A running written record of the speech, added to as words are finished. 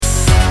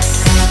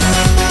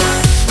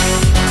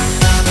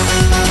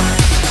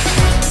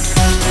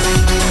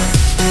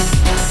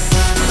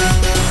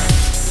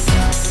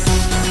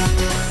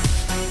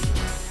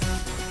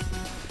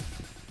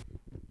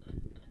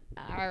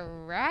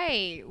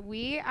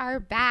are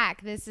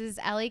back. This is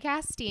Ellie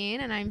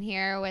Castine, and I'm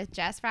here with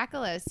Jess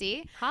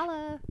Fracalossi.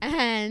 Holla.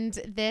 And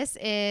this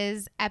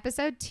is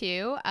episode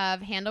 2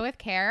 of Handle with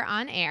Care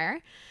On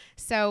Air.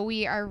 So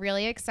we are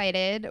really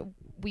excited.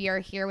 We are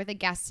here with a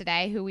guest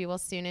today who we will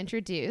soon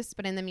introduce.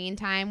 But in the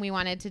meantime, we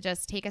wanted to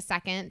just take a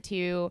second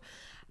to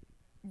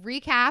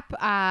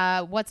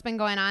recap what's been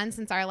going on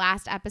since our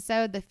last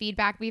episode, the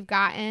feedback we've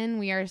gotten.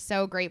 We are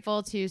so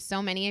grateful to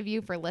so many of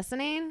you for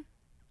listening.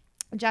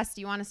 Jess,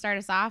 do you want to start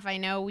us off? I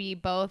know we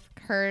both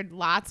heard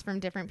lots from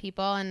different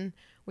people, and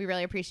we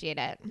really appreciate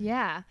it.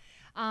 Yeah.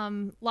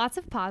 Lots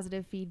of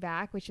positive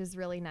feedback, which is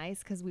really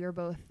nice because we were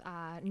both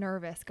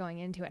nervous going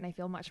into it, and I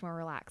feel much more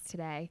relaxed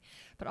today.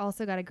 But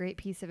also got a great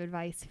piece of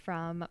advice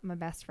from my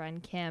best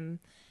friend, Kim.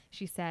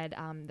 She said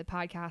the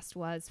podcast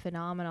was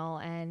phenomenal,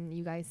 and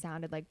you guys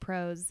sounded like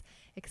pros,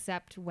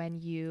 except when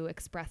you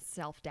expressed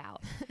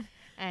self-doubt.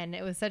 And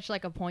it was such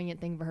like a poignant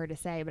thing for her to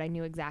say, but I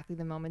knew exactly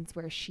the moments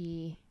where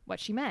what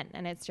she meant.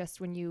 And it's just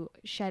when you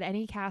shed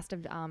any cast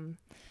of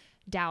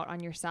doubt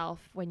on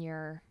yourself when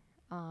you're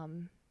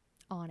on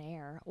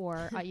air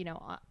or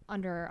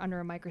under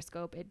a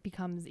microscope, it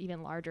becomes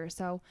even larger.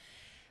 So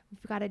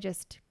we've got to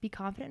just be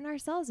confident in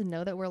ourselves and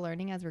know that we're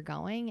learning as we're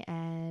going.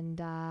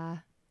 And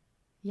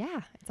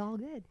yeah, it's all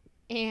good.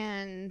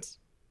 And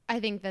I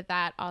think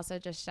that also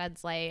just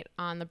sheds light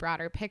on the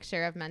broader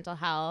picture of mental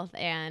health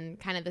and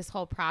kind of this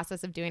whole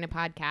process of doing a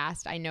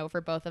podcast. I know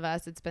for both of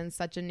us, it's been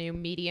such a new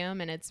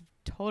medium, and it's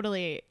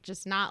totally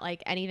just not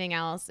like anything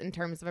else in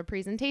terms of a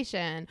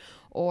presentation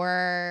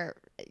or,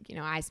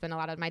 I spend a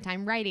lot of my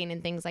time writing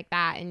and things like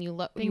that. And you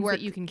work that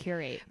you can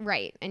curate.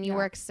 Right. And you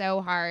work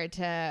so hard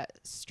to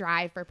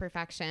strive for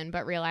perfection,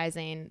 but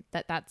realizing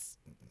that that's,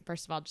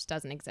 first of all, just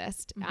doesn't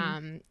exist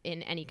in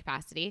any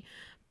capacity.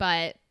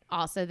 But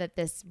also that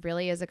this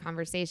really is a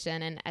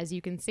conversation. And as you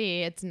can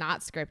see, it's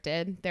not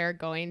scripted. There are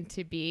going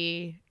to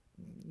be,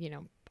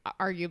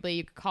 arguably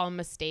you could call them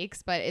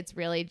mistakes, but it's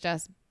really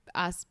just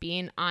us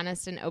being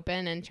honest and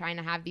open and trying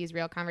to have these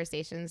real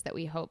conversations that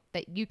we hope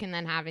that you can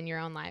then have in your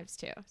own lives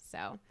too.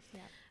 So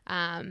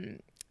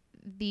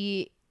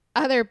the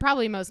other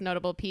probably most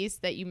notable piece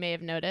that you may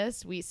have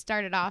noticed, we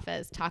started off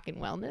as Talking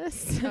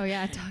Wellness. Oh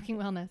yeah, Talking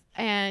Wellness.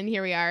 And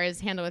here we are as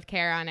Handle with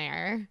Care On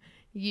Air.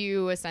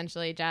 You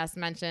essentially just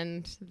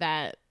mentioned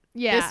that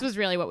this was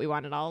really what we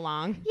wanted all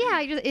along. Yeah,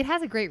 it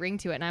has a great ring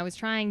to it. And I was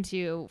trying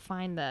to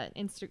find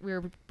we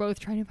were both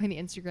trying to find the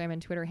Instagram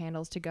and Twitter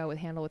handles to go with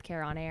Handle with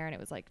Care On Air, and it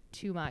was like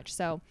too much.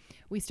 So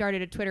we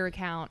started a Twitter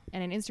account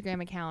and an Instagram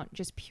account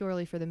just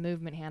purely for the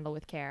movement Handle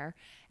with Care.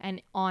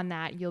 And on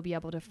that, you'll be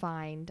able to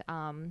find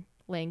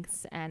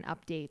links and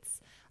updates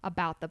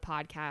about the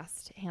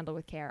podcast Handle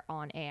with Care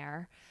On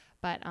Air.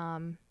 But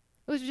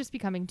it was just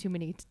becoming too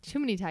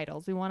many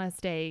titles. We want to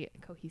stay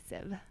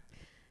cohesive.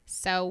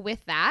 So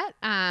with that,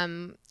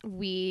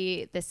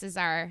 this is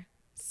our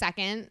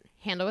second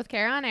Handle with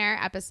Care On Air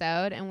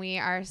episode, and we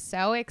are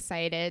so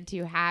excited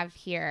to have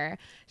here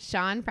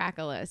Sean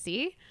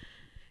Fracalossi.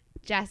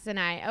 Jess and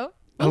I. Oh.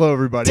 Hello,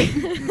 everybody.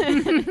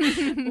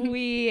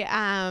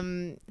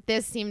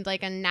 This seemed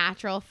like a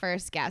natural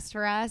first guest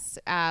for us.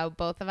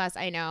 Both of us,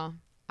 I know.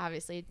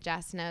 Obviously,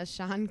 Jess knows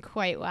Sean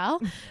quite well,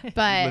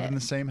 but live in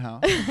the same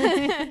house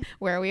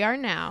where we are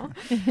now.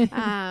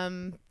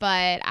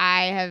 But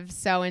I have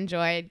so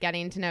enjoyed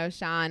getting to know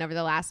Sean over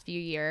the last few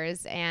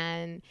years,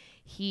 and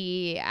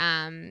he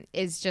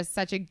is just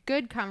such a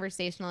good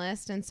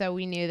conversationalist. And so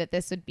we knew that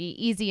this would be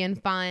easy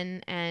and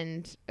fun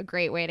and a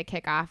great way to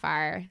kick off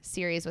our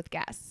series with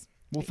guests.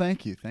 Well,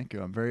 thank you.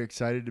 I'm very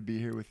excited to be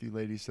here with you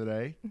ladies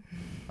today.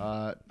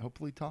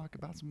 Hopefully talk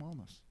about some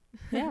wellness.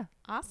 Yeah.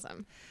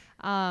 Awesome.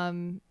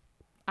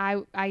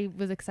 I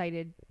was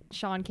excited.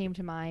 Sean came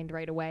to mind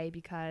right away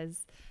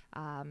because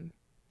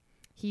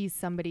he's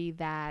somebody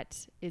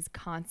that is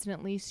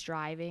constantly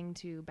striving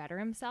to better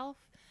himself,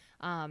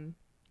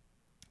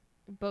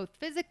 both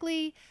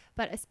physically,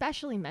 but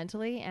especially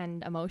mentally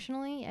and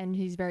emotionally. And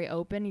he's very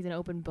open. He's an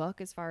open book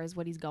as far as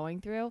what he's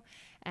going through.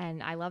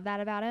 And I love that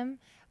about him.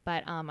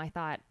 But I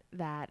thought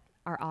that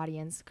our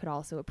audience could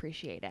also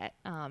appreciate it.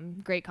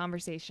 Great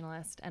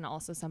conversationalist, and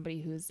also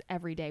somebody who's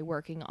every day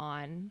working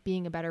on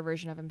being a better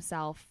version of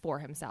himself for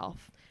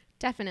himself.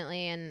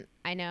 Definitely. And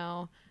I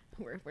know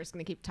we're just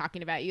going to keep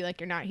talking about you like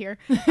you're not here.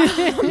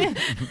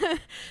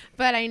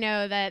 But I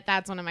know that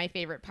that's one of my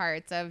favorite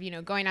parts of,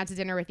 going out to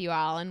dinner with you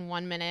all. And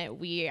 1 minute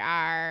we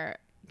are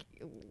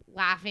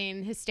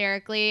laughing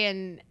hysterically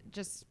and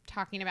just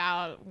talking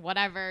about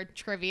whatever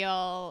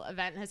trivial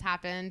event has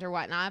happened or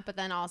whatnot. But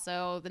then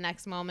also the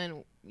next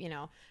moment,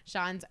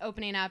 Sean's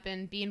opening up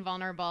and being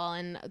vulnerable,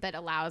 and that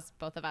allows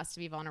both of us to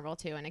be vulnerable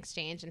too and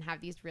exchange and have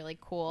these really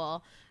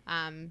cool,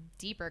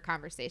 deeper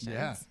conversations.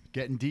 Yeah,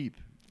 getting deep.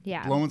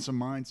 Yeah. Blowing some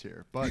minds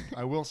here. But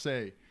I will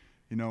say,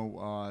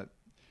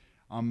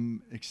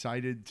 I'm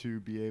excited to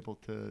be able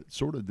to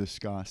sort of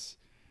discuss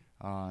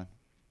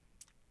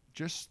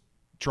just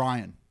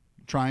trying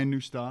new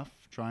stuff,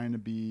 trying to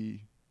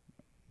be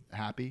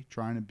happy,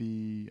 trying to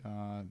be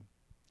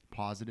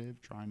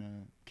positive, trying to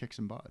kick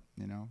some butt,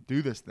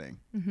 do this thing.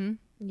 Mm-hmm.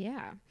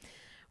 Yeah.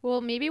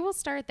 Well, maybe we'll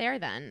start there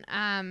then.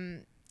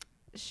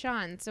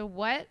 Sean, so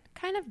what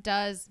kind of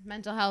does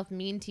mental health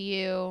mean to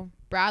you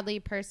broadly,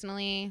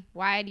 personally?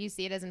 Why do you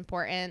see it as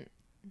important?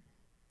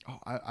 Oh,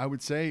 I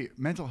would say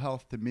mental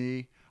health to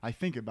me, I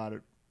think about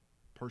it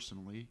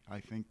personally. I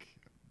think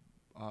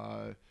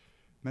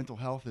mental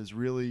health is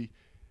really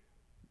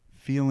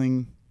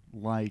feeling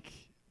like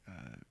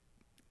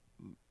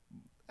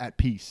at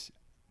peace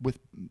with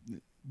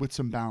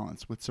some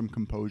balance, with some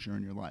composure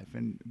in your life.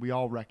 And we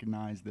all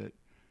recognize that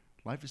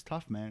life is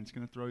tough, man. It's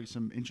going to throw you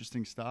some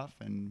interesting stuff,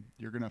 and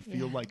you're going to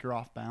feel like you're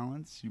off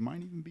balance. You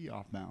might even be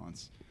off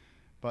balance.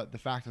 But the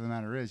fact of the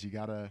matter is, you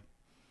gotta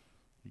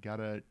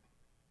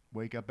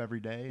wake up every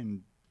day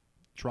and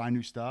try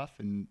new stuff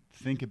and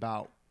think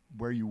about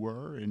where you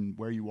were and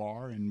where you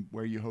are and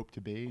where you hope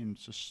to be, and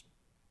just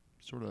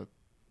sort of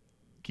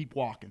keep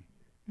walking.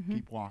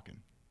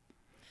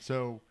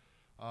 So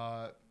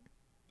I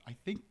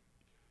think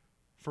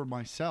for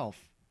myself,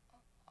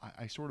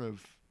 I sort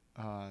of,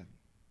 I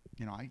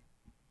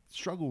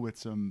struggle with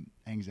some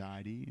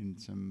anxiety and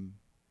some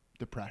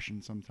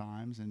depression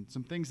sometimes, and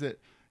some things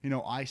that,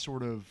 I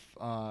sort of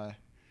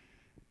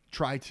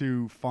try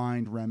to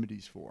find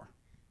remedies for,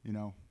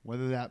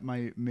 whether that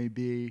may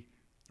be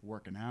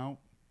working out,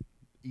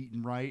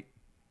 eating right,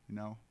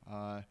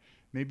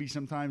 maybe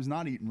sometimes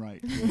not eating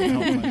right to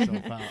help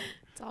myself out.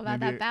 It's all about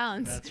that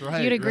balance. That's right.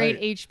 You had a great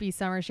HB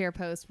Summer Share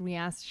post when we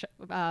asked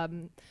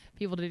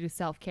people to do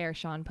self-care.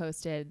 Sean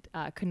posted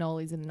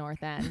cannolis in the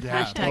North End.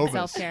 Yeah, Hashtag Bovis.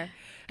 self-care.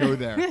 Go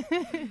there.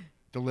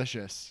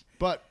 Delicious.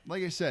 But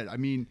like I said,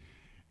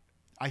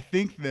 I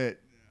think that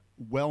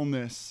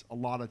wellness a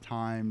lot of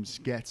times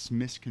gets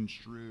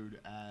misconstrued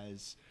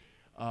as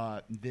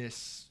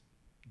this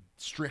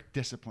strict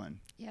discipline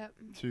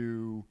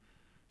to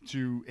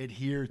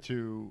adhere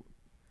to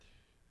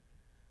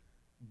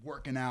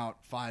working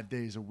out 5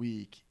 days a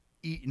week,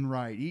 eating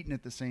right, eating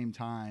at the same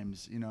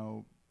times,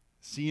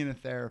 seeing a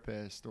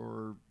therapist,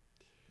 or,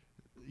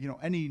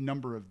 any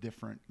number of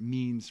different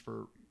means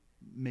for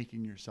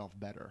making yourself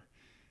better.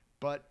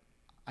 But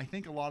I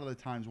think a lot of the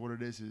times what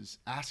it is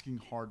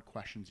asking hard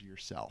questions of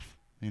yourself.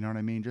 You know what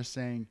I mean? Just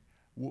saying,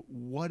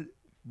 what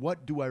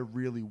do I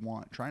really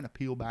want? Trying to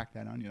peel back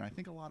that onion. I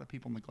think a lot of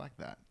people neglect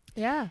that.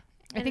 Yeah.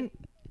 I think,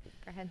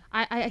 go ahead.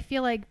 I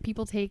feel like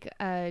people take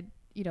an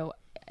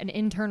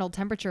internal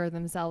temperature of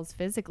themselves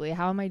physically.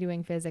 How am I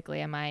doing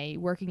physically? Am I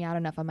working out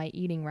enough? Am I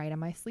eating right?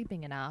 Am I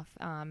sleeping enough?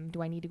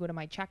 Do I need to go to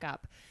my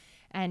checkup?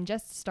 And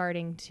just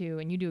starting to,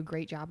 and you do a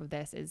great job of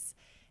this, is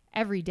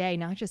every day,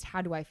 not just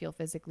how do I feel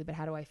physically, but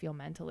how do I feel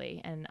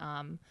mentally?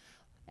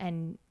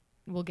 And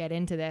we'll get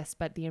into this,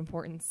 but the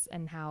importance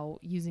and how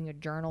using a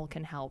journal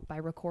can help by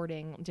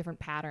recording different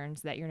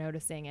patterns that you're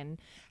noticing, and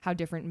how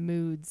different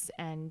moods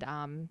and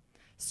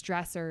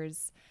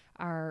stressors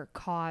are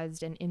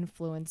caused and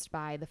influenced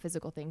by the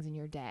physical things in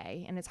your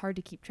day. And it's hard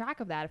to keep track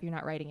of that if you're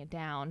not writing it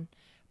down.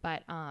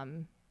 But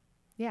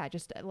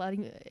just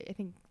letting, I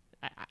think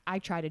I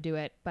try to do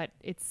it, but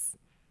it's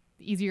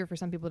easier for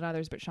some people than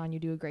others. But Sean, you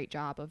do a great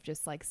job of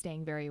just like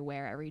staying very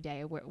aware every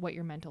day of what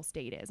your mental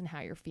state is and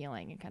how you're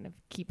feeling, and kind of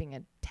keeping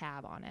a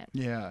tab on it.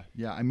 Yeah.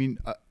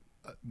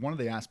 One of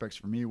the aspects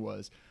for me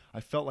was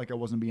I felt like I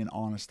wasn't being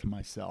honest to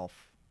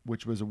myself,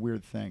 which was a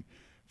weird thing.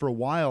 For a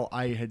while,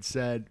 I had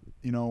said,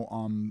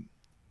 I'm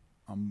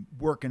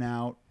working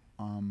out,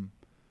 I'm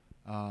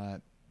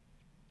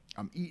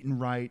eating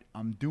right,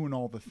 I'm doing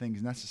all the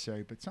things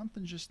necessary, but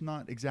something's just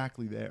not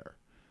exactly there.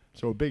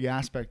 So a big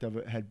aspect of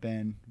it had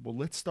been, well,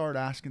 let's start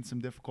asking some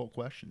difficult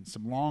questions,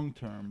 some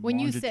long-term, when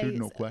longitudinal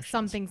you say questions.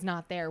 Something's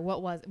not there,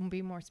 what was?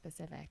 Be more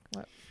specific.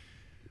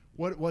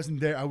 What wasn't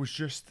there? I was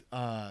just,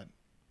 I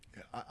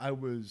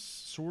was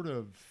sort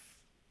of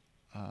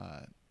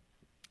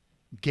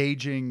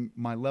gauging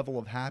my level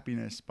of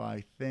happiness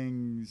by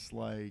things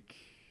like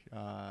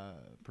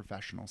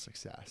professional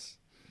success,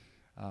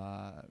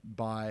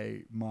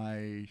 by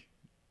my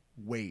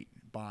weight,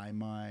 by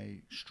my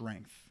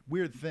strength,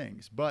 weird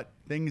things, but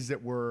things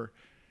that were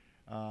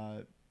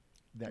that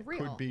real.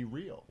 Could be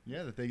real.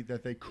 Yeah,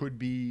 that they could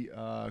be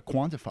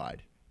quantified.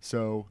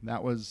 So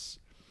that was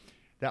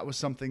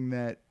something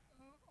that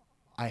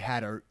I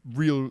had a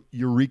real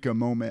eureka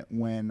moment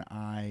when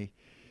I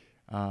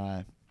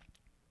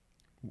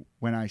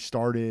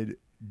started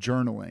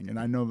journaling. And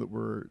I know that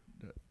we're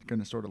going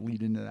to sort of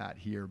lead into that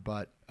here,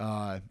 but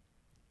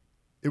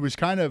it was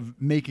kind of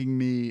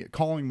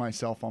calling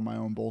myself on my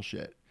own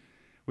bullshit,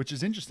 which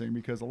is interesting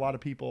because a lot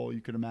of people,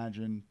 you could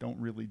imagine, don't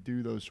really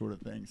do those sort of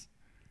things.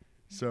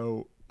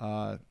 So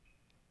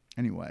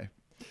anyway.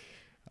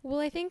 Well,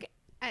 I think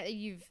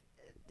you've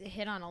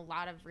hit on a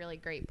lot of really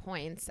great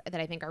points that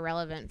I think are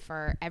relevant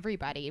for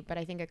everybody. But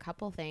I think a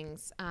couple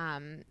things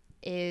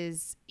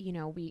is,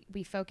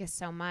 we focus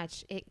so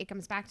much. It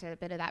comes back to a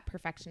bit of that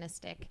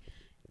perfectionistic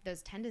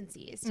those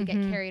tendencies to get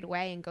carried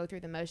away and go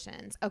through the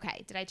motions.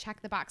 Okay, did I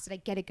check the box? Did I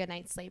get a good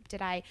night's sleep?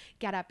 Did I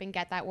get up and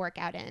get that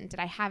workout in? Did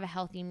I have a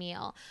healthy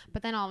meal?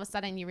 But then all of a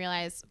sudden you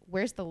realize,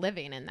 where's the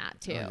living in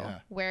that too?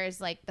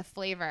 Where's like the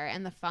flavor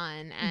and the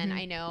fun? And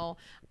I know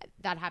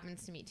that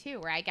happens to me too,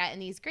 where I get in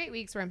these great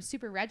weeks where I'm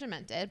super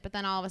regimented, but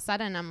then all of a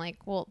sudden I'm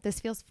like, well, this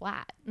feels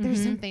flat.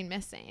 There's something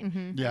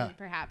missing. Yeah. And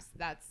perhaps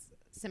that's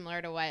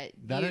similar to what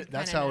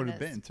that's how it had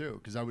been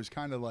too. Cause I was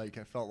kind of like,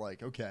 I felt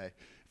like, okay,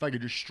 if I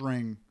could just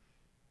string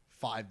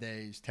 5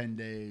 days, 10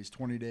 days,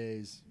 20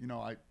 days, you know,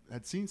 I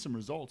had seen some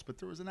results, but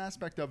there was an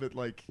aspect of it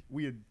like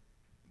we had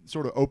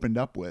sort of opened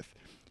up with.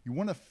 You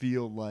want to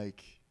feel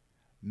like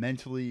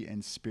mentally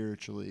and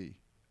spiritually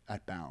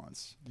at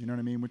balance. You know what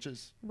I mean? Which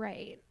is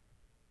right.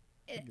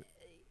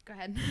 Go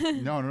ahead.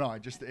 No. I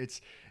just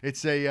it's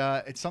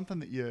something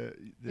that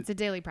it's a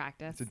daily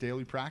practice. It's a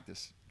daily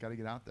practice. Got to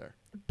get out there.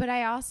 But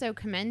I also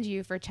commend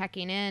you for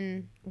checking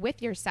in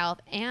with yourself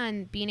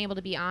and being able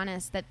to be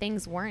honest that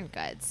things weren't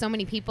good. So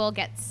many people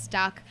get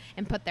stuck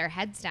and put their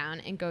heads down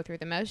and go through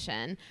the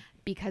motion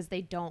because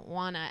they don't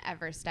want to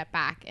ever step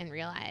back and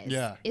realize,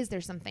 is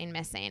there something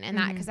missing? And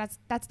that, because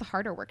that's the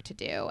harder work to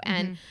do.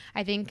 And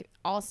I think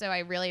also I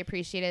really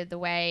appreciated the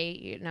way,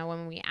 you know,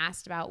 when we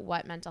asked about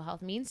what mental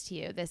health means to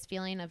you, this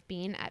feeling of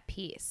being at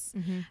peace.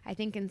 I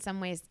think in some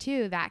ways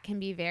too, that can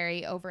be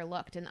very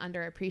overlooked and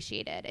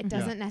underappreciated. It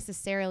doesn't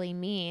necessarily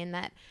mean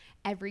that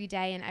every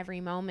day and every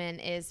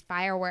moment is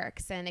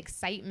fireworks and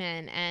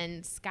excitement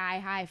and sky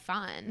high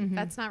fun.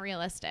 That's not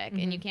realistic,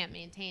 and you can't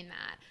maintain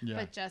that.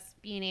 But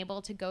just being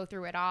able to go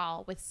through it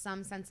all with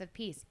some sense of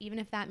peace, even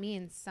if that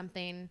means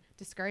something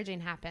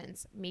discouraging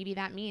happens, maybe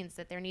that means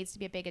that there needs to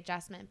be a big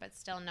adjustment, but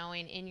still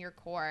knowing in your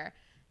core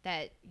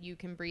that you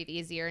can breathe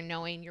easier,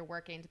 knowing you're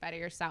working to better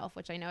yourself,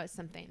 which I know is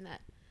something that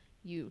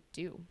you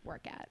do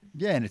work at.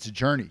 Yeah, and it's a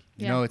journey.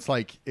 You know, it's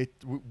like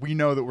we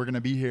know that we're going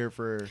to be here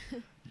for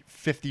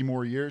 50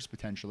 more years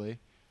potentially,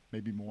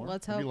 maybe more,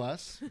 maybe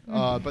less.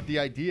 But the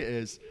idea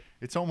is,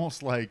 it's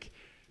almost like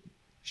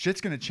shit's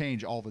going to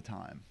change all the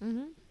time.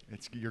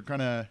 You're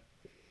going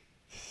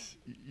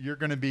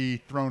to be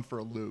thrown for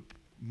a loop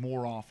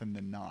more often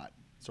than not.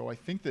 So I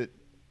think that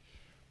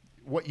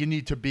what you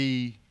need to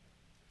be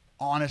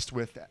honest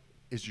with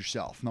is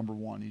yourself. Number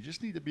one, you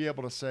just need to be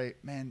able to say,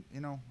 man, you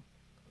know,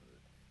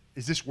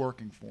 is this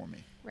working for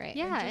me? Right.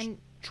 Yeah. And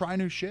try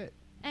new shit.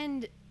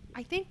 And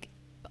I think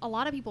a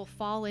lot of people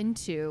fall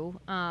into,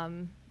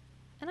 and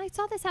I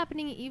saw this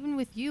happening even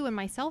with you and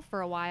myself for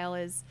a while,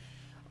 is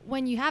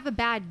when you have a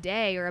bad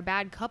day or a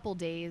bad couple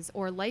days,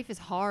 or life is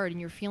hard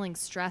and you're feeling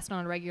stressed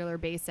on a regular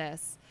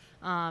basis,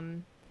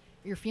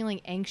 you're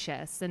feeling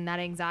anxious, and that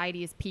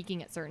anxiety is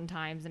peaking at certain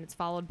times, and it's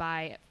followed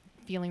by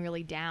feeling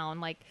really down.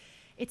 Like,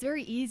 it's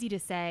very easy to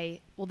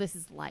say, well, this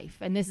is life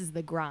and this is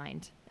the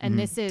grind. And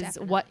this is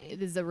what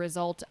is a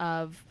result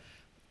of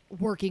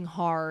working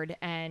hard,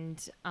 and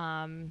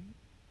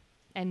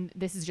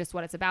this is just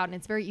what it's about. And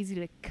it's very easy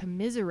to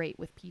commiserate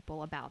with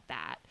people about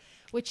that,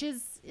 which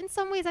is in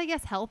some ways, I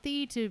guess,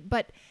 healthy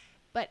but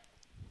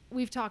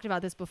we've talked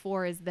about this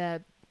before, is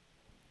the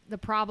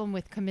problem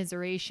with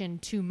commiseration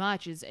too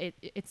much is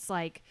it's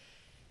like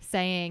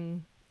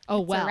saying,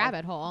 oh, it's a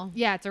rabbit hole.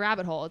 Yeah, it's a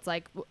rabbit hole. It's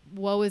like,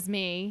 woe is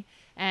me,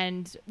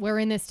 and we're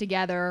in this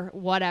together,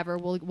 whatever.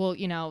 We'll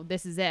you know,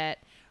 this is it.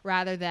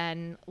 Rather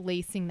than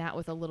lacing that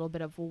with a little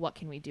bit of, well, what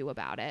can we do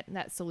about it? And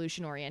that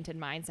solution-oriented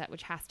mindset,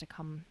 which has to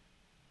come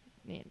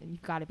in, and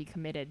you've got to be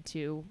committed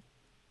to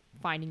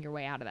finding your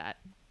way out of that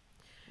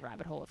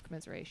rabbit hole of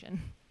commiseration.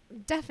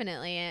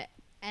 Definitely.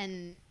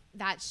 And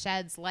that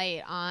sheds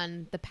light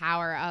on the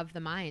power of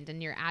the mind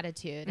and your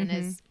attitude. And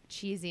as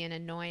cheesy and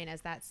annoying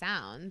as that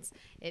sounds,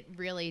 it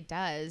really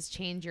does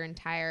change your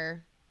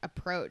entire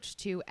approach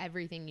to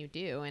everything you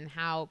do, and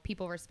how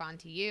people respond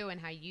to you, and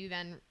how you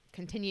then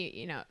continue,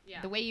 you know,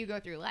 the way you go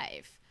through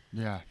life.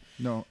 Yeah.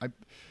 No,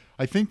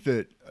 I think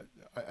that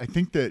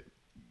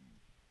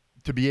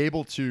to be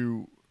able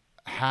to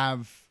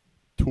have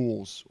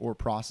tools or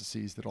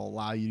processes that'll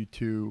allow you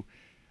to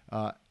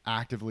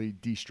actively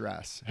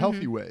de-stress,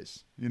 healthy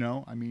ways, you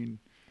know, I mean,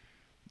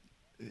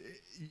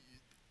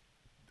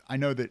 I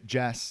know that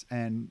Jess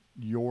and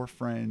your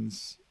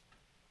friends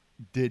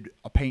did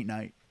a paint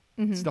night,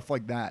 stuff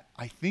like that.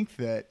 I think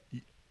that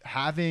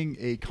having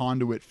a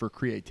conduit for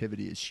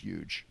creativity is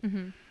huge.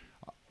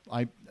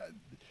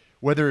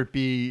 Whether it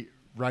be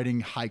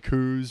writing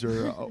haikus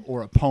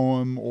or a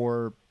poem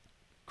or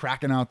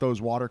cracking out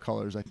those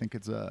watercolors, I think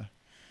it's a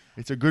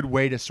good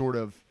way to sort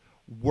of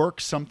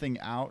work something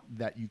out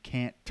that you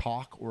can't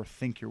talk or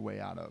think your way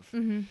out of.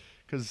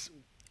 Because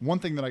one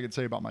thing that I could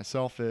say about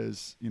myself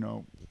is, you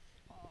know,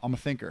 I'm a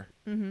thinker,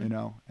 you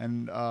know,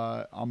 and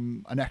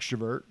I'm an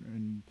extrovert,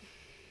 and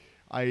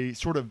I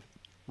sort of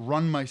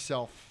run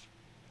myself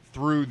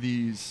through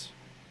these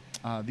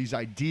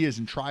ideas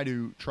and try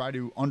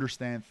to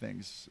understand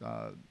things,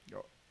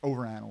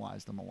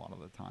 overanalyze them a lot of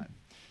the time.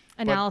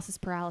 Analysis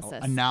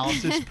paralysis.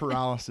 Analysis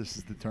paralysis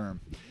is the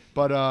term.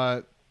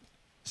 But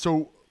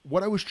so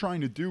what I was trying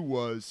to do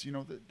was, you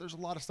know, there's a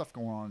lot of stuff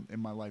going on in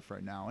my life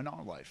right now, in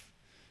our life,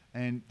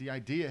 And the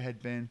idea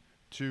had been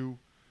to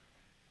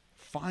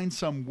find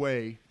some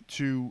way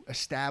to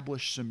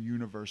establish some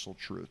universal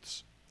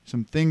truths,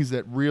 some things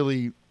that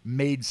really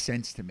made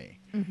sense to me,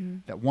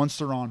 that once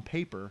they're on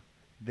paper,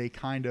 they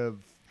kind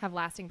of Have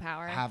lasting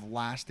power.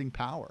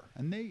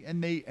 And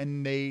they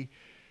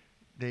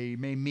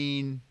may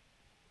mean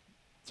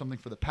something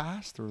for the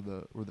past or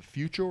the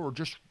future or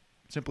just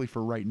simply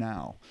for right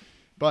now.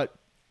 But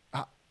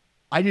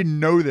I didn't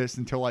know this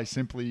until I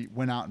simply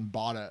went out and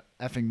bought a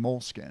effing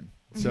moleskin.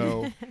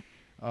 So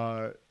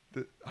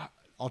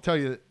I'll tell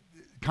you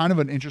kind of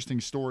an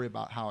interesting story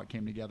about how it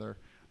came together.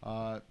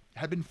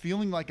 Had been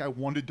feeling like I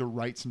wanted to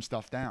write some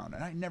stuff down,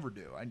 and I never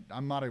do.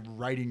 I'm not a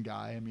writing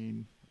guy. I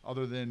mean,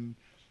 other than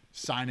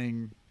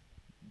signing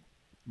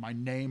my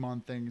name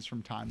on things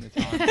from time to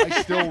time,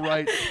 I still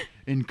write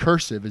in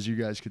cursive, as you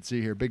guys could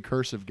see here, big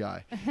cursive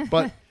guy.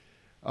 But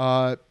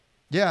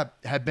yeah,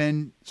 had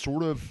been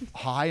sort of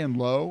high and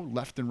low,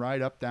 left and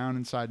right, up, down,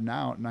 inside and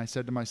out. And I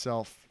said to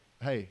myself,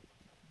 hey,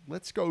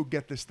 let's go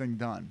get this thing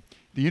done.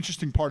 The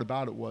interesting part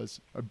about it was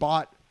I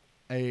bought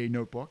a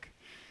notebook.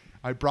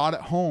 I brought it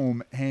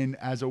home, and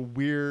as a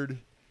weird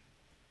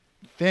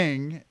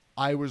thing,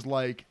 I was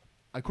like,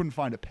 I couldn't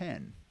find a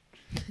pen.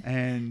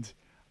 And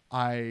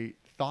I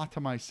thought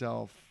to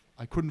myself,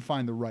 I couldn't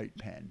find the right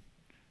pen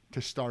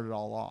to start it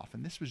all off.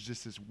 And this was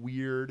just this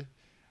weird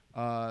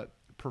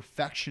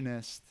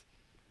perfectionist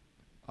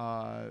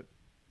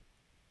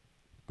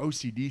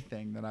OCD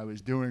thing that I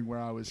was doing, where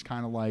I was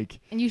kind of like,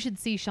 and you should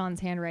see Sean's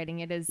handwriting.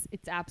 It's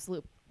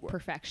absolute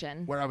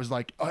perfection. Where I was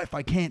like, oh, if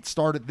I can't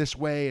start it this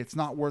way, it's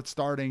not worth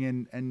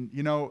starting. And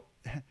you know,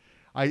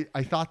 I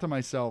thought to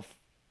myself,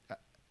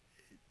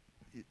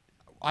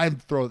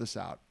 I'd throw this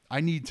out. I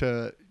need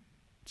to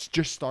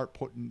just start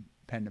putting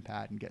pen to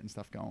pad and getting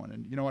stuff going.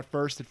 And you know, at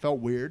first it felt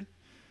weird.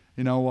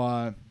 You know,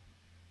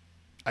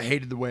 I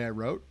hated the way I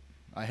wrote.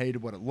 I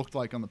hated what it looked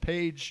like on the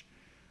page.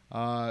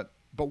 But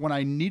when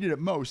I needed it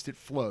most, it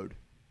flowed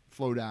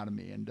out of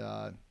me. And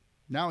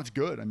now it's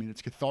good. I mean,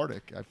 it's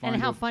cathartic. I find.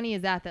 And how funny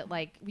is that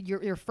like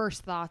your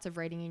first thoughts of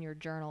writing in your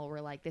journal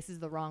were like, this is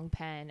the wrong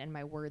pen and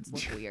my words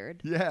look weird.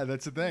 Yeah,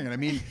 that's the thing. And I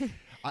mean,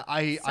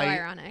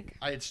 ironic.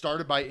 I had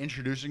started by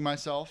introducing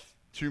myself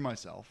to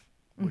myself,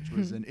 which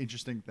was an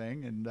interesting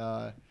thing.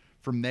 And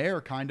from there,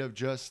 kind of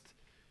just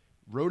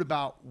wrote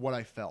about what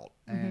I felt.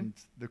 And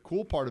the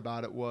cool part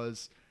about it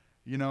was,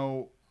 you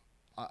know,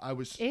 I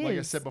was, like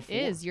I said before,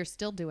 you're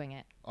still doing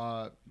it.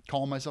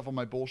 Calling myself on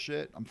my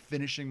bullshit. I'm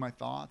finishing my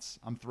thoughts.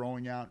 I'm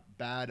throwing out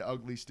bad,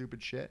 ugly,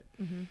 stupid shit.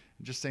 And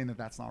just saying that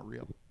that's not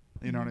real.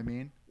 You know what I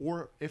mean?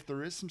 Or if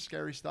there is some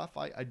scary stuff,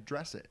 I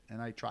address it.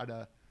 And I try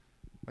to,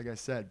 like I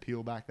said,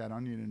 peel back that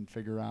onion and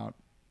figure out,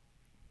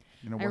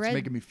 you know, what's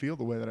making me feel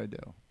the way that I do.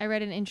 I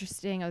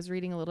was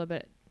reading a little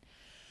bit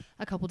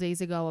a couple days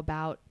ago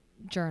about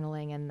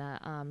journaling and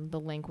the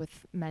link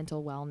with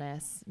mental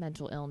wellness,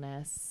 mental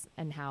illness,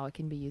 and how it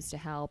can be used to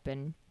help.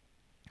 And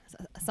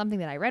something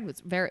that I read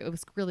it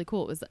was really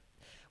cool. It was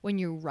when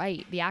you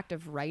write, the act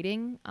of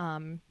writing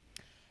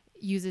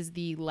uses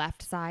the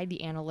left side,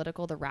 the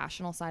analytical, the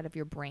rational side of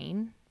your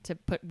brain to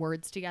put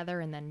words together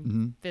and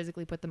then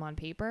physically put them on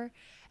paper.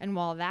 And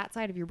while that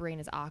side of your brain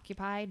is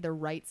occupied, the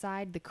right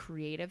side, the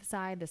creative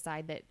side, the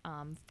side that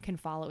can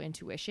follow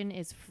intuition,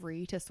 is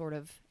free to sort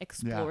of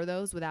explore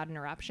those without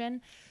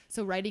interruption.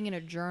 So writing in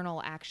a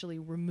journal actually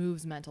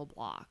removes mental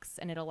blocks,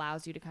 and it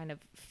allows you to kind of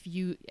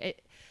I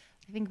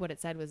think what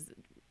it said was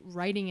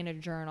writing in a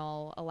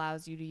journal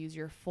allows you to use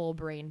your full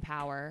brain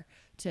power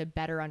to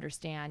better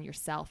understand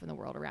yourself and the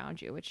world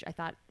around you, which I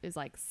thought is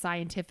like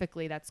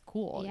scientifically that's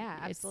cool. Yeah,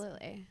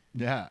 absolutely.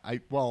 Yeah.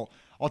 Well,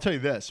 I'll tell you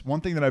this.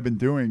 One thing that I've been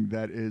doing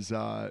that is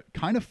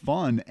kind of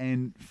fun,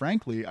 and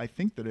frankly, I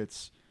think that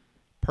it's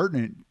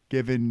pertinent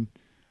given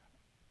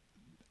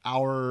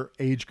our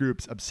age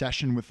group's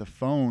obsession with the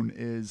phone,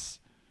 is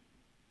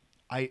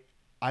I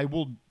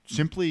will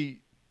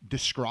simply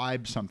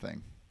describe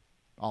something.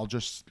 I'll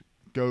just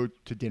go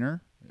to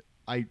dinner.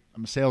 I'm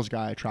a sales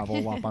guy. I travel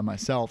a lot by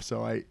myself,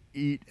 so I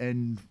eat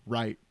and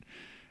write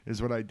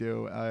is what I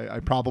do.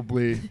 I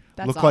probably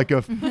look like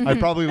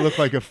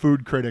a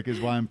food critic, is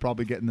why I'm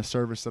probably getting the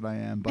service that I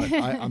am, but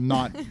I'm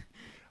not.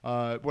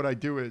 What I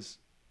do is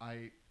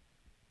I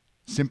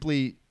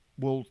simply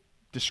will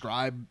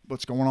describe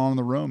what's going on in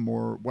the room,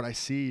 or what I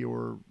see,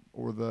 or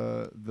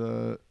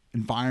the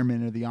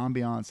environment or the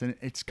ambiance, and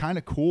it's kind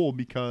of cool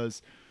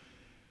because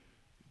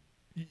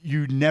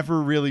you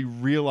never really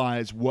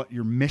realize what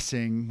you're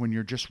missing when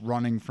you're just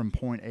running from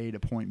point A to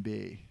point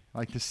B.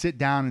 Like to sit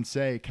down and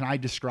say, can I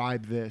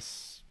describe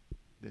this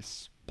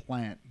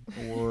plant,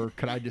 or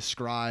could I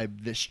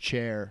describe this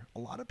chair? A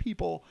lot of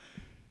people,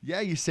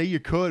 you say you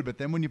could, but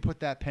then when you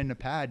put that pen to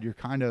pad, you're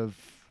kind of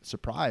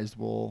surprised.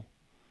 Well,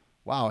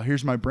 wow,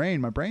 here's my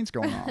brain. My brain's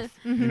going off.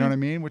 You know what I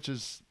mean? Which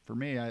is, for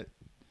me,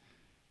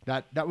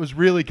 that was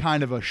really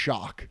kind of a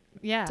shock.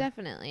 Yeah,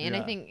 definitely. And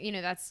I think,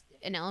 that's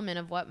an element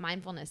of what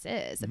mindfulness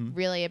is.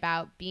 Really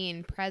about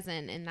being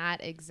present in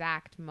that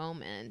exact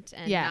moment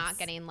and not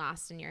getting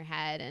lost in your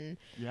head, and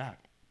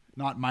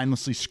not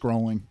mindlessly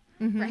scrolling.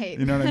 Right.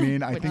 You know what I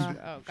mean? I Which, think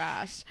oh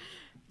gosh.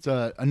 it's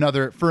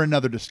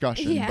another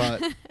discussion. Yeah.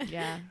 But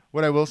Yeah.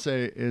 what I will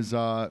say is,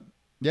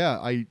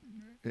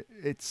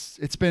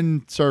 it's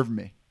been serving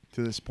me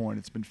to this point.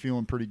 It's been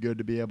feeling pretty good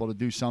to be able to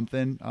do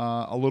something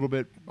a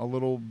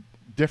little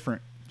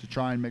different to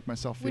try and make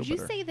myself feel better.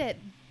 Would you say that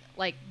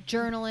like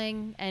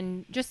journaling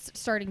and just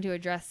starting to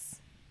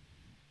address,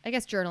 I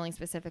guess journaling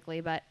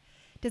specifically, but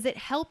does it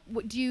help?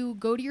 Do you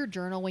go to your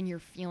journal when you're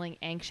feeling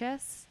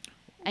anxious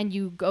and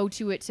you go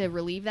to it to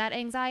relieve that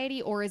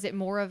anxiety, or is it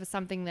more of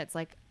something that's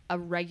like a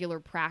regular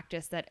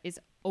practice that is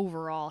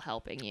overall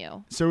helping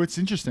you? So it's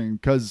interesting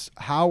because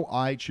how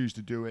I choose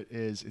to do it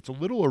is it's a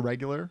little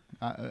irregular,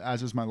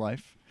 as is my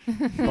life.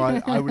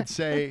 But I would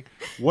say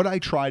what I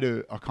try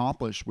to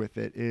accomplish with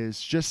it is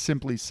just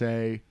simply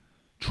say,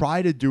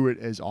 try to do it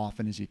as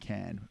often as you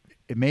can.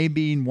 It may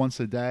mean once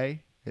a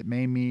day. It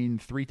may mean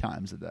 3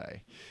 times a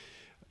day.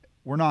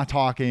 We're not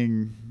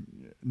talking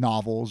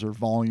novels or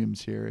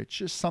volumes here. It's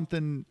just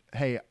something,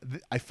 hey,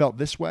 I felt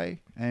this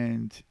way,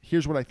 and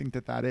here's what I think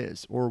that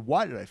is. Or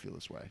why did I feel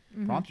this way?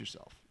 Prompt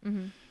yourself.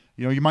 You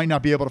know, you might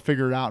not be able to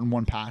figure it out in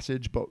one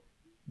passage, but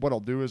what I'll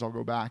do is I'll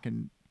go back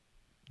and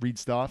read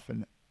stuff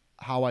and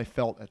how I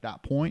felt at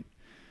that point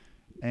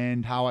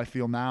and how I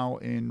feel now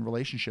in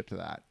relationship to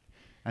that.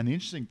 And the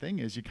interesting thing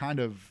is you kind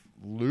of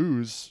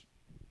lose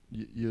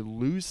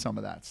some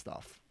of that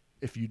stuff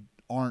if you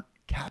aren't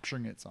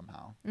capturing it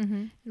somehow.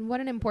 And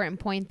what an important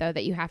point, though,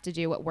 that you have to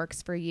do what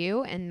works for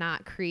you and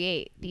not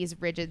create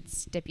these rigid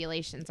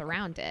stipulations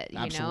around it.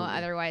 Absolutely. You know,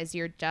 otherwise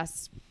you're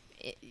just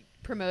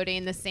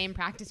promoting the same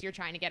practice you're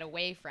trying to get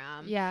away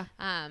from. Yeah.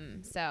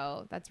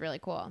 So that's really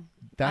cool.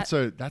 That's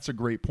a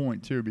great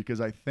point too, because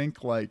I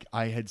think, like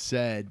I had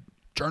said,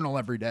 journal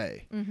every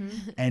day.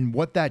 And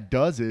what that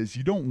does is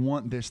you don't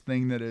want this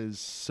thing that is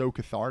so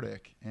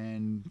cathartic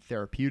and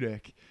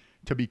therapeutic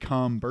to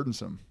become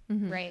burdensome.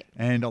 Right.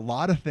 And a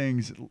lot of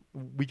things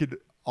we could,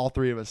 all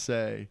 3 of us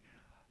say,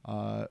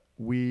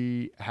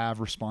 we have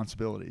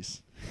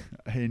responsibilities.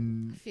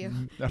 In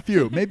a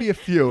few, maybe a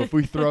few. If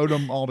we throw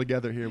them all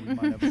together here, we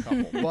might have a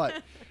couple.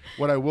 But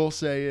what I will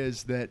say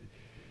is that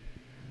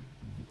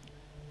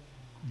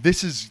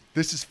this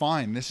is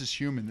fine. This is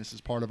human. This is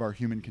part of our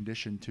human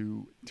condition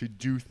to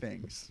do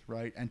things,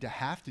 right? And to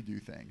have to do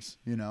things,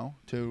 you know,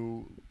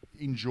 to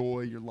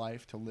enjoy your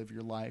life, to live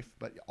your life.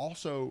 But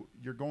also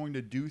you're going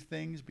to do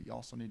things, but you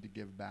also need to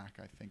give back,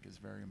 I think is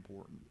very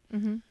important.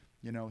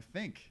 You know,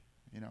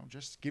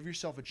 just give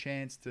yourself a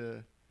chance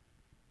to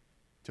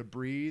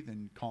breathe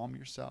and calm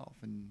yourself,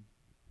 and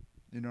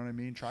you know what I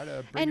mean? Try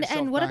to bring yourself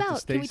and what back to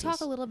about, stasis. can we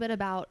talk a little bit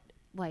about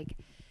like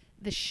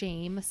the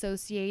shame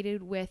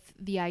associated with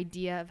the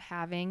idea of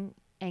having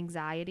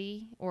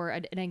anxiety or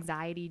an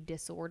anxiety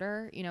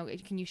disorder? You know,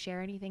 can you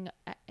share anything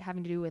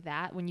having to do with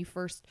that? When you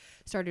first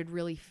started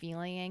really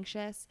feeling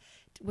anxious,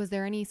 was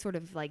there any sort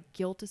of like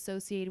guilt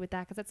associated with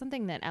that? Because that's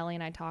something that Ellie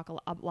and I talk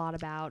a lot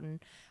about.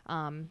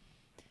 And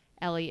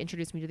Ellie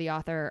introduced me to the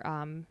author,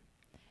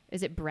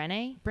 is it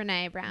Brené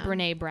Brown?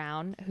 Brené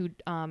Brown, who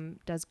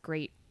does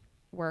great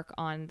work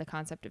on the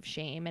concept of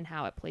shame and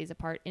how it plays a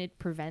part, and it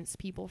prevents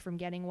people from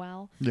getting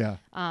well. Yeah.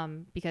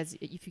 Because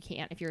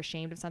if you're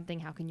ashamed of something,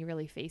 how can you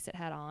really face it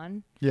head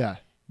on? Yeah.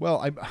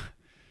 Well, I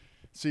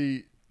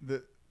see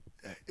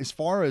as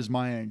far as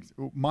my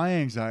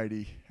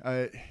anxiety,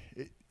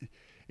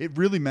 it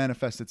really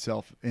manifests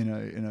itself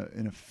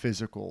in a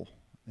physical,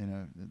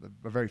 in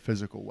a very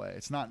physical way.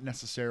 It's not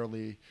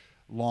necessarily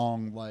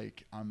long,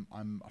 like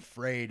I'm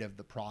afraid of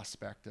the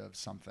prospect of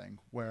something,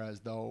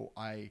 whereas though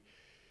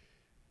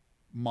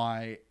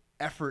my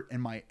effort and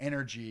my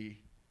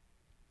energy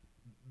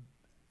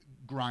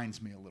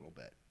grinds me a little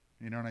bit.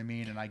 You know what I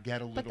mean? And I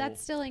get a little. But that's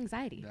still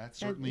anxiety. That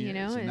certainly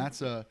is, and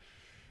that's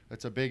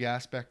a big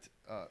aspect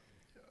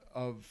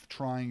of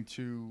trying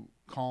to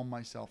calm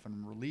myself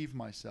and relieve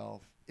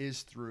myself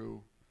is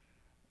through,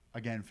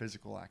 again,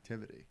 physical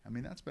activity. I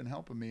mean, that's been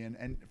helping me,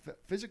 and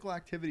physical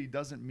activity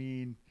doesn't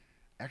mean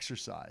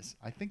exercise.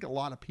 I think a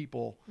lot of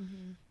people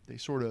they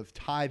sort of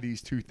tie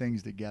these 2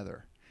 things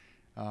together.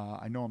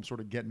 I know I'm sort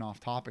of getting off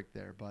topic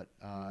there, but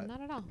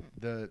not at all.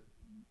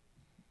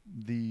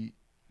 The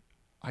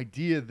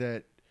idea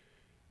that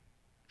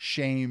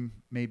shame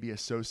may be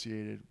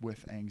associated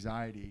with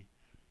anxiety,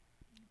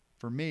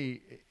 for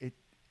me,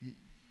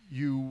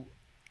 you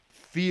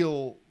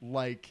feel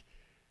like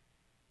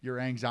your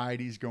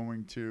anxiety is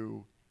going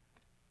to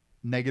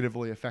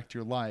negatively affect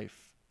your life,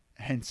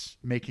 hence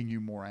making you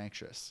more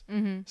anxious.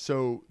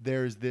 So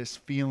there's this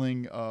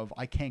feeling of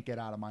I can't get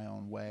out of my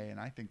own way, and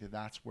I think that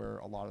that's where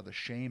a lot of the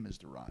shame is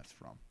derived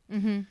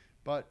from.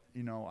 But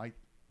you know,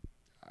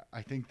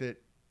 I think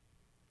that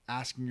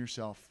asking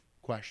yourself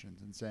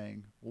questions and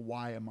saying, well,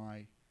 why am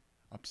I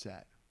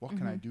upset? What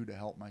can I do to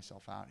help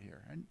myself out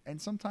here? And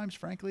sometimes,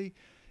 frankly,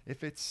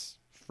 if it's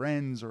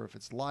friends or if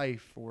it's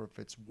life or if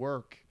it's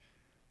work,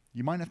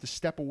 you might have to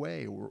step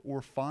away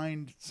or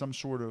find some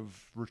sort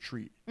of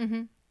retreat.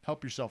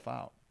 Help yourself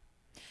out.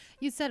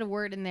 You said a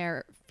word in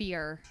there,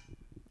 fear.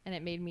 and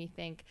it made me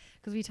think,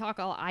 because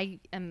I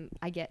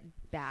get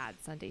bad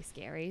Sunday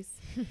scaries,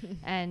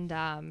 and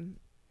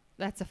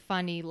that's a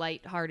funny,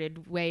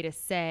 lighthearted way to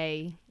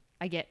say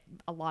I get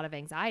a lot of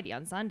anxiety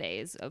on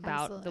Sundays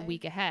about the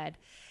week ahead,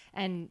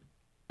 and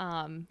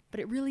but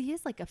it really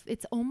is like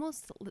it's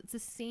the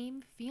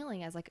same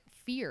feeling as like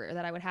fear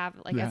that I would have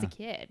like as a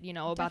kid, you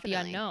know, about the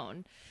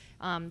unknown,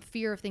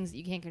 fear of things that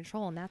you can't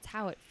control, and that's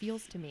how it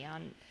feels to me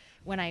on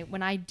when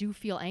I do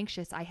feel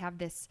anxious. I have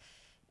this,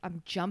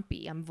 I'm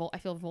jumpy, I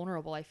feel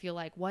vulnerable, I feel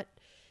like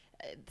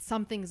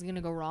something's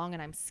gonna go wrong,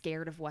 and I'm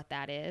scared of what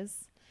that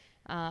is.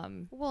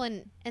 Well,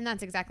 and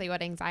that's exactly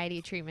what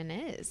anxiety treatment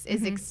is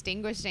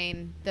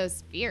extinguishing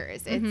those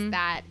fears. It's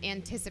that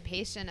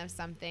anticipation of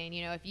something.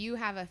 You know, if you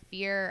have a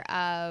fear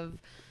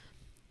of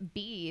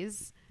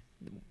bees,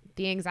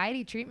 the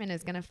anxiety treatment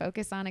is going to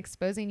focus on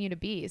exposing you to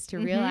bees to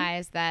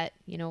realize that,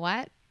 you know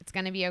what, it's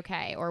going to be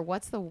okay. Or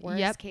what's the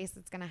worst case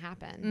that's going to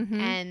happen?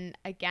 And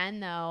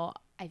again, though,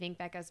 I think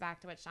that goes back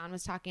to what Sean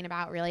was talking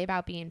about, really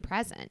about being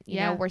present. You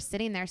know, we're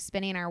sitting there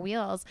spinning our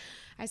wheels.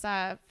 I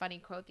saw a funny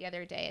quote the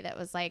other day that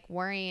was like,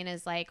 worrying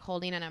is like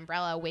holding an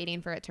umbrella waiting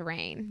for it to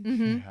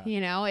rain. You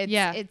know,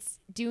 it's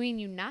doing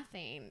you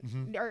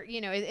nothing, or,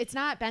 you know, it's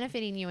not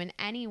benefiting you in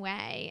any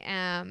way.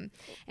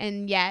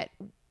 And yet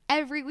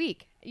every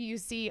week you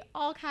see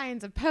all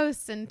kinds of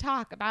posts and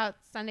talk about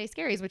Sunday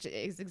scaries, which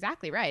is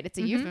exactly right. It's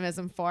a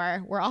euphemism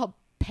for we're all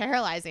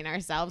paralyzing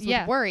ourselves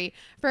with worry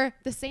for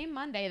the same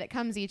Monday that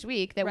comes each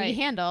week that we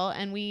handle,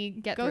 and we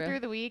go through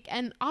the week,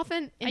 and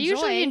often I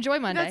usually enjoy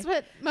Monday. That's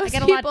what most I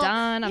get people, a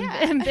lot done.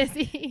 I'm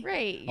busy.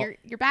 Right.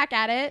 You're back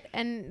at it.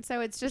 And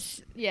so it's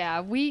just,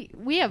 we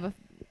have,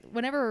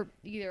 whenever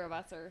either of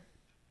us are,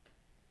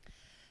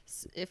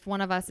 if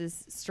one of us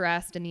is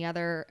stressed and the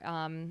other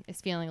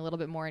is feeling a little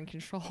bit more in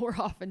control, we're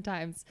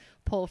oftentimes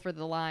pull for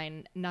the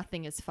line,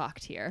 nothing is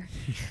fucked here.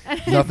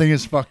 Nothing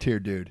is fucked here,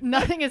 dude.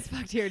 Nothing is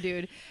fucked here,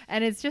 dude.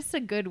 And it's just a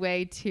good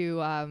way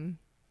to,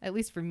 at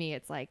least for me,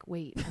 it's like,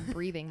 wait, I'm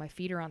breathing. My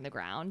feet are on the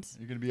ground.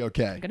 You're going to be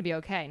okay. I'm going to be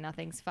okay.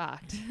 Nothing's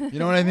fucked. You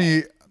know what I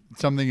think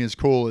something is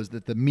cool is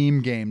that the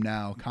meme game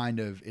now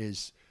kind of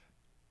is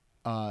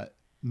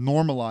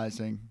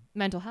normalizing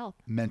mental health,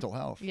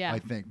 I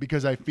think,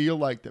 because I feel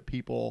like that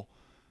people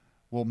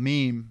will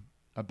meme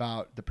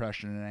about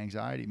depression and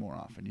anxiety more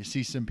often. You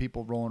see some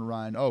people rolling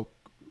around,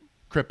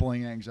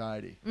 crippling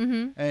anxiety.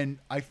 And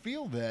I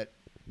feel that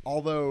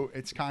although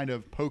it's kind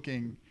of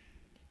poking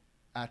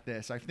at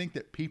this, I think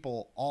that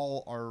people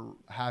all are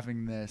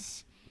having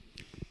this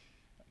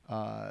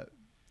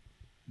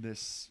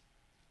this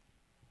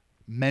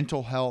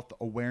mental health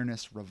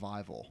awareness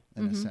revival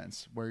in a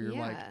sense, where you're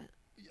like,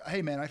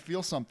 hey man, I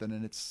feel something,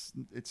 and it's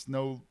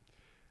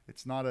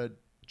not a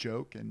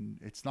joke, and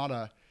it's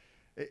not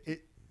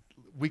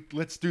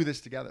let's do this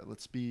together.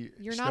 Let's be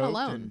You're not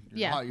alone.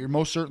 You're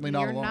most certainly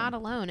not alone. You're not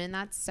alone. And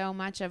that's so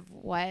much of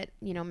what,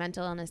 you know,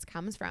 mental illness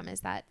comes from,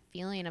 is that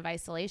feeling of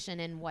isolation,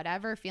 and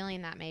whatever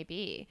feeling that may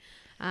be.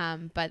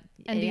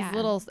 These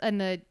little, and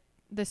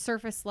the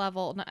surface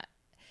level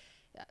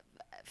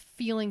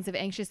feelings of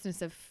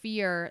anxiousness, of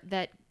fear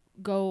that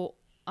go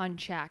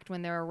unchecked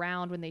when they're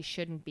around when they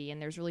shouldn't be,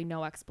 and there's really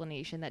no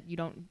explanation, that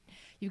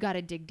you've got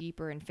to dig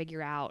deeper and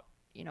figure out,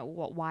 you know,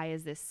 why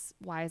is this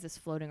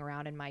floating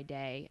around in my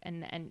day,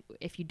 and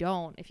if you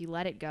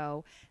let it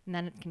go, and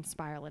then it can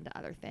spiral into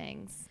other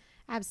things.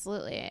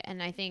 Absolutely.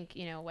 And I think,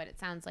 you know, what it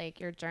sounds like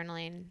your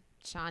journaling,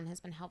 Sean, has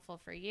been helpful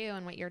for you,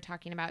 and what you're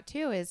talking about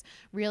too is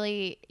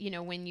really, you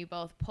know, when you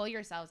both pull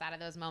yourselves out of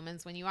those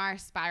moments when you are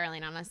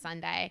spiraling on a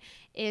Sunday,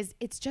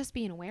 it's just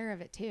being aware of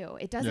it too.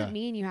 It doesn't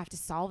mean you have to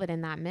solve it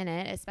in that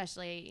minute,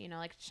 especially, you know,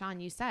 like Sean,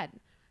 you said,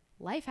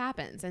 life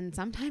happens, and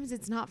sometimes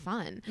it's not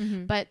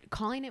fun, but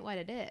calling it what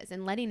it is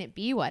and letting it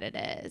be what it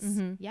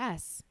is.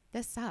 Yes,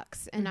 this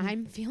sucks, and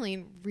I'm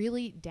feeling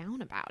really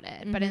down about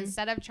it, but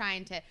instead of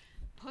trying to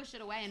push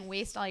it away and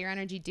waste all your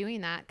energy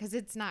doing that, because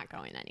it's not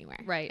going anywhere.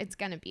 Right. It's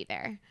going to be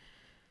there.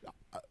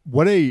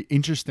 What a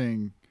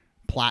interesting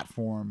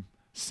platform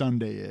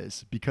Sunday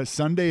is, because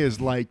Sunday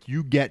is like,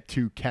 you get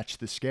to catch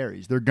the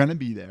scaries. They're going to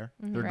be there.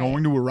 They're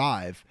going to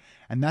arrive.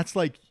 And that's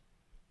like,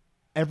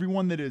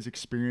 everyone that is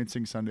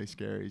experiencing Sunday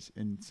scaries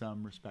in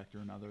some respect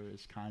or another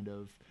is kind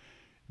of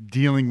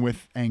dealing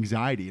with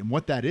anxiety. And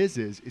what that is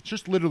it's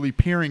just literally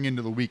peering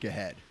into the week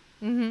ahead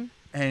and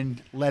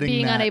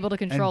being unable to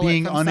control and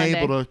being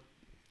it from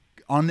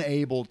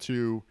unable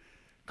to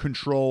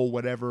control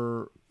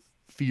whatever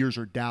fears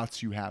or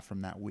doubts you have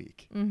from that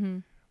week.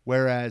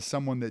 Whereas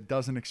someone that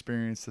doesn't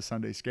experience the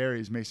Sunday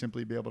scaries may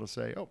simply be able to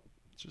say,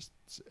 just,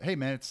 hey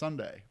man, it's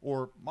Sunday,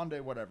 or Monday,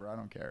 whatever. I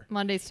don't care.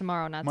 Monday's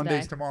tomorrow, not today.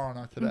 Monday's tomorrow,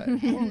 not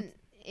today.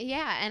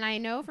 And I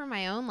know from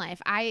my own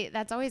life,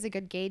 that's always a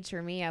good gauge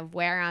for me of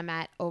where I'm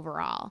at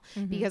overall,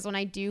 because when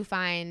I do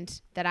find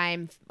that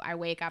I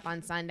wake up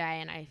on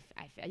Sunday and I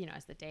feel, you know,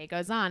 as the day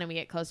goes on and we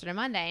get closer to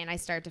Monday and I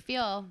start to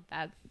feel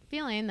that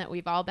feeling that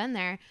we've all been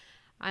there,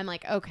 I'm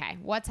like, okay,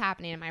 what's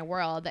happening in my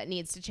world that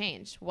needs to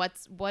change? What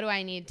do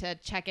I need to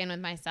check in with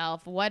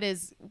myself?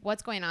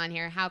 What's going on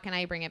here? How can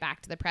I bring it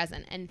back to the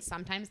present? And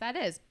sometimes that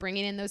is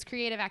bringing in those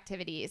creative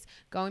activities,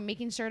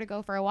 making sure to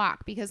go for a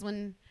walk, because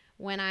when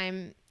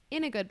I'm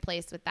in a good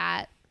place with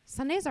that,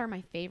 Sundays are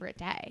my favorite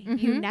day. Mm-hmm.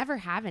 You never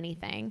have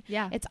anything.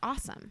 Yeah. It's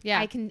awesome.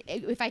 Yeah.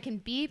 If I can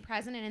be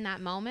present in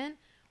that moment,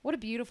 what a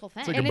beautiful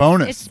thing. It's like And a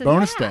bonus. it's the-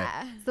 bonus day.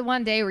 It's the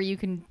one day where you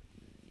can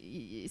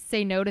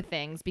say no to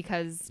things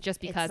because it's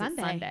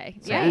Sunday.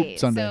 So, Yeah. Ooh,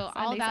 Sunday. So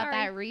all Sunday, about sorry.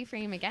 that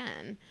reframe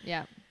again.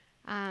 Yeah.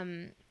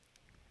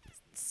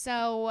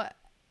 So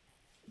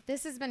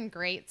this has been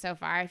great so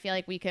far. I feel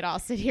like we could all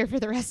sit here for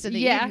the rest of the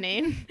Yeah.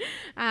 evening.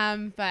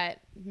 But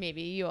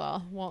maybe you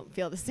all won't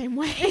feel the same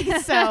way.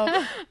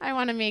 So I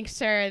want to make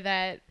sure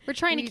that We're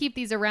trying to keep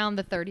these around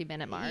the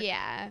 30-minute mark.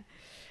 yeah.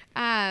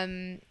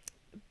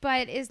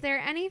 But is there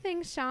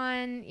anything,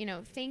 Sean,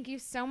 thank you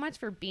so much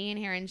for being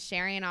here and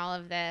sharing all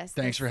of this.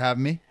 Thanks for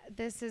having me.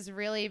 This has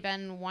really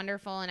been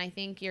wonderful. And I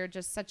think you're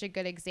just such a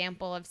good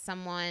example of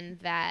someone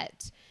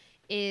that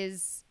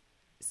is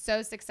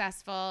so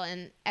successful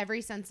in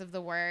every sense of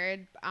the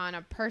word on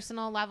a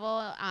personal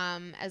level,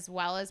 as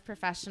well as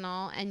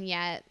professional. And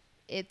yet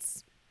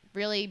it's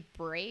really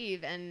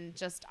brave and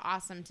just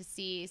awesome to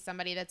see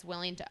somebody that's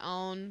willing to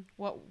own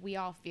what we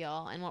all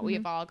feel and what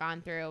we've all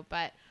gone through,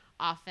 but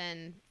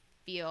often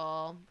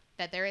feel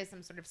that there is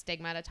some sort of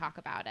stigma to talk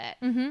about it.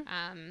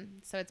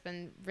 So it's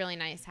been really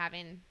nice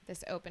having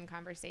this open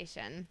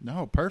conversation.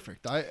 No,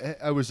 perfect.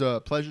 I was a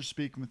pleasure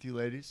speaking with you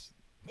ladies,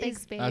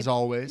 Thanks, babe. as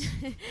always.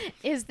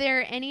 Is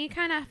there any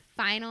kind of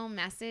final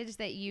message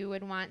that you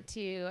would want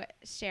to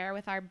share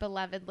with our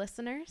beloved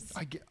listeners?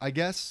 I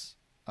guess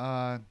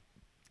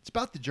it's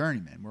about the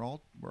journey, man. We're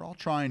all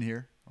trying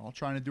here. We're all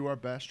trying to do our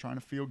best, trying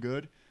to feel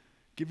good.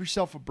 Give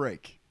yourself a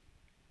break.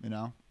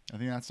 I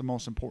think that's the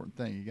most important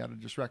thing. You got to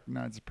just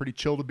recognize it's pretty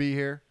chill to be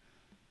here.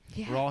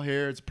 Yeah. We're all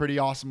here. It's a pretty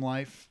awesome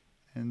life.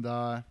 And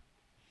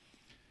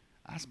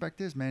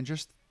aspect is, man,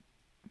 just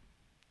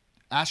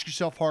ask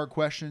yourself hard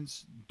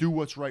questions. Do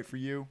what's right for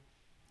you.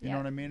 You know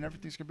what I mean?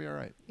 Everything's going to be all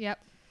right. Yep.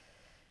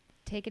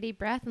 Take a deep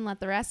breath and let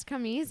the rest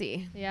come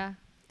easy. Yeah.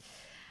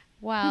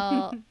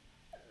 Well,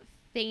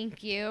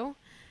 thank you.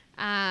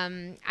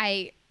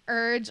 I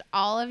urge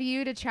all of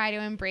you to try to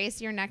embrace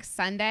your next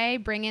Sunday.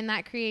 Bring in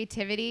that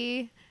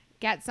creativity.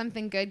 Get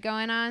something good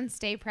going on.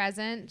 Stay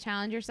present.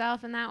 Challenge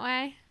yourself in that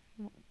way.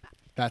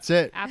 That's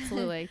it.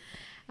 Absolutely.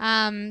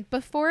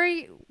 Before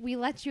we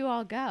let you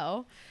all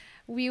go,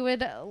 we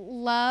would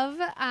love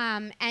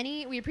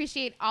we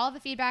appreciate all the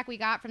feedback we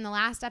got from the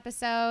last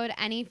episode,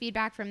 any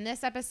feedback from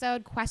this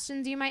episode,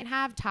 questions you might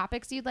have,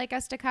 topics you'd like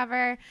us to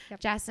cover.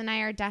 Yep. Jess and I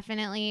are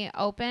definitely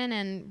open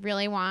and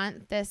really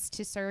want this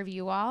to serve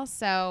you all.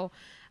 So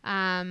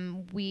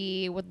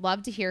we would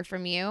love to hear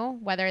from you,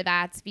 whether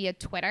that's via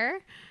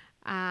Twitter,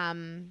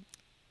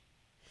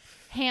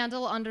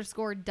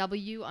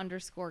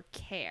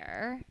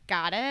 handle_W_care.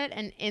 got it,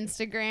 and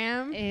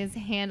Instagram Is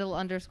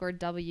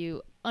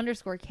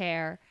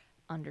handle_W_care_.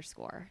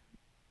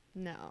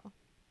 no.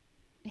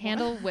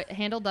 Handle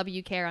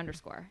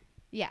W_care_.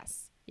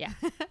 Yes. Yeah.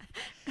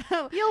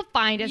 You'll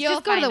find us. You'll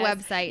Just go to the find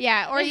us. website.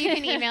 Yeah, or you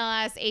can email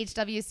us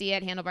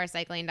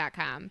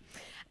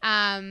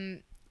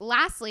hwc@handlebarcycling.com.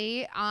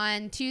 Lastly,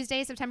 on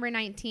Tuesday, September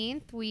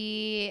 19th,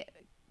 we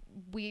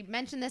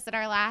mentioned this at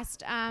our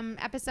last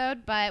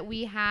episode, but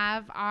we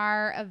have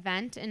our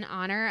event in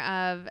honor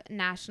of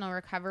National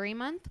Recovery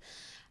Month.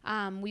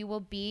 We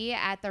will be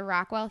at the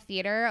Rockwell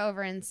Theater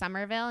over in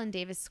Somerville in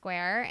Davis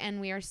Square,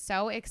 and we are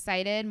so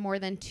excited. More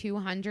than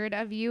 200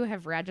 of you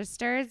have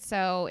registered,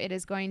 so it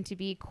is going to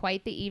be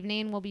quite the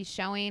evening. We'll be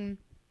showing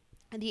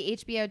the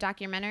HBO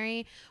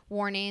documentary,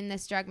 Warning,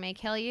 This Drug May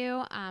Kill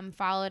You,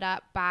 followed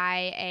up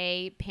by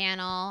a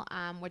panel,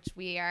 which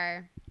we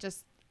are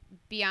just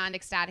beyond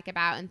ecstatic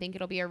about and think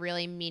it'll be a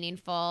really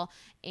meaningful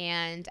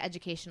and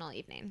educational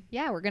evening.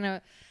 Yeah, we're going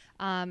to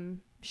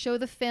show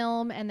the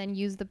film and then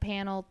use the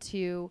panel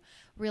to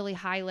really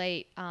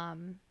highlight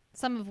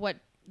some of what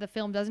the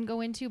film doesn't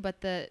go into,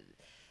 but the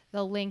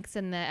links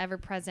and the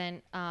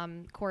ever-present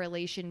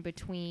correlation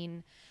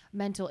between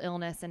mental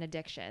illness and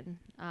addiction.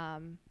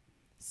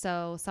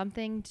 So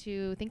something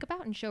to think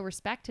about and show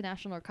respect to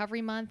National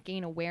Recovery Month,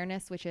 gain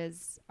awareness, which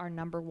is our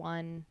number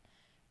one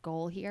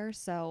goal here.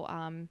 So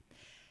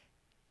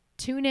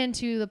tune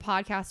into the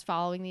podcast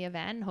following the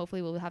event.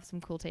 Hopefully we'll have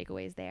some cool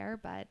takeaways there,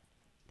 but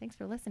thanks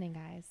for listening,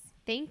 guys.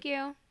 Thank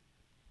you.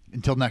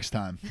 Until next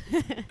time.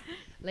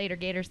 Later,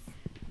 Gators.